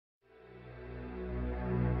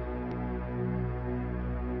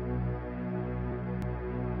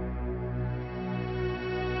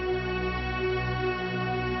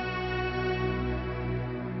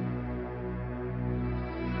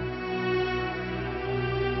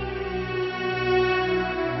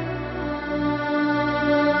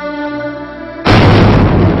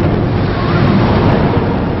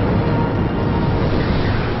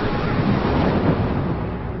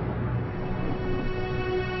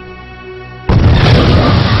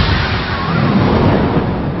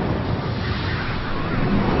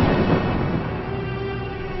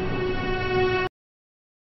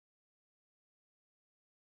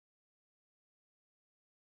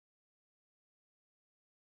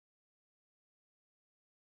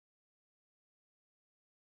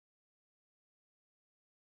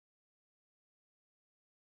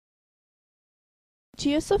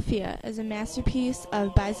Hagia Sophia is a masterpiece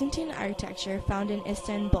of Byzantine architecture found in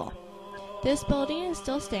Istanbul. This building is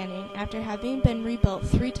still standing after having been rebuilt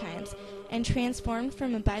 3 times and transformed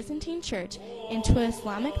from a Byzantine church into an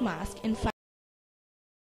Islamic mosque in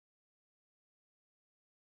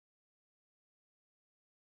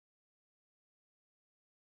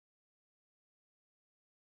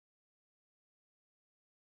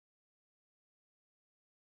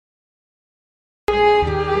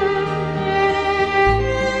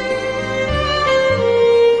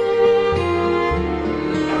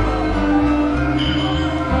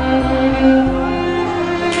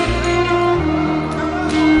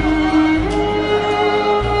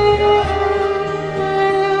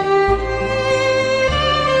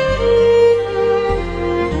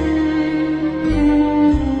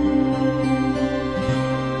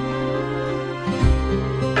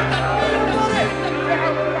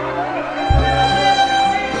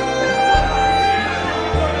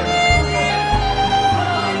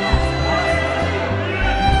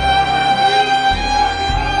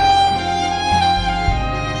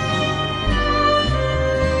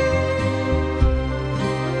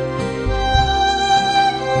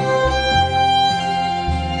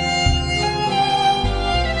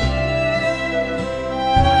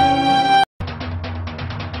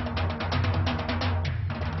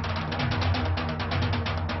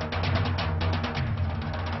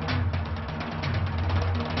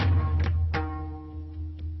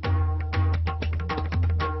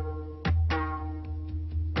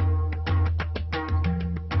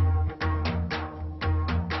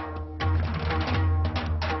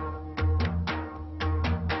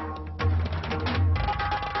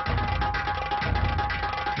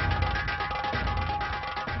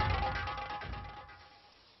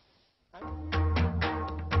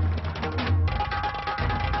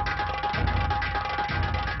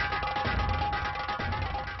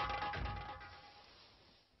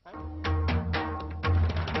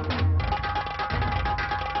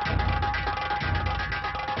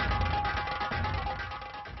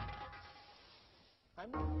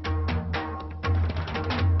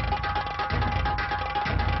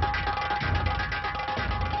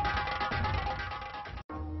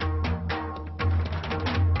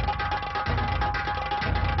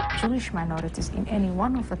Jewish minorities in any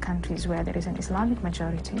one of the countries where there is an Islamic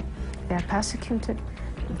majority, they are persecuted,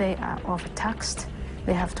 they are overtaxed,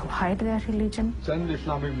 they have to hide their religion. Some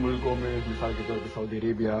Islamic mulko mein, misal ke taur pe Saudi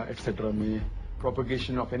Arabia, etc. mein,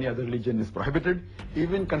 propagation of any other religion is prohibited.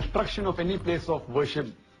 Even construction of any place of worship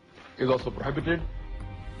is also prohibited.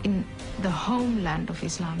 In the homeland of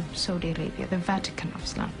Islam, Saudi Arabia, the Vatican of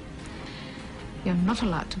Islam, you're not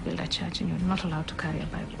allowed to build a church and you're not allowed to carry a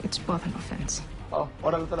Bible. It's both an offense.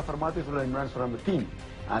 और अल्लाह ताला फरमाते हैं सूरह इमरान सूरह 3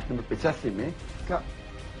 आयत number 85 में कि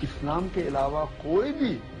इस्लाम के अलावा कोई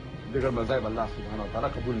भी बगैर मज़हब अल्लाह सुब्हानहू व तआला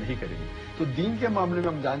कबूल नहीं करेंगे। तो दीन के मामले में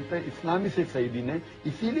हम जानते हैं इस्लामी से सही दीन है,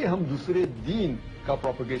 इसीलिए हम दूसरे दीन का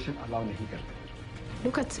प्रोपगेशन अलाउ नहीं करते।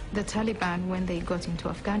 Look at the Taliban when they got into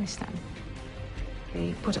Afghanistan.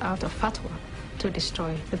 They put out a fatwa to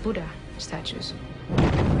destroy the Buddha statues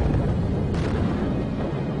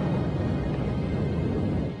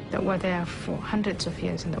that were there for hundreds of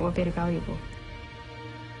years and that were very valuable.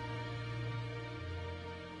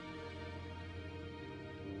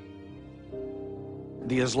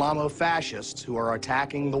 The Islamo-fascists who are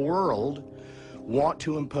attacking the world want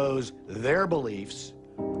to impose their beliefs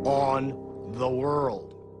on the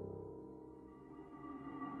world.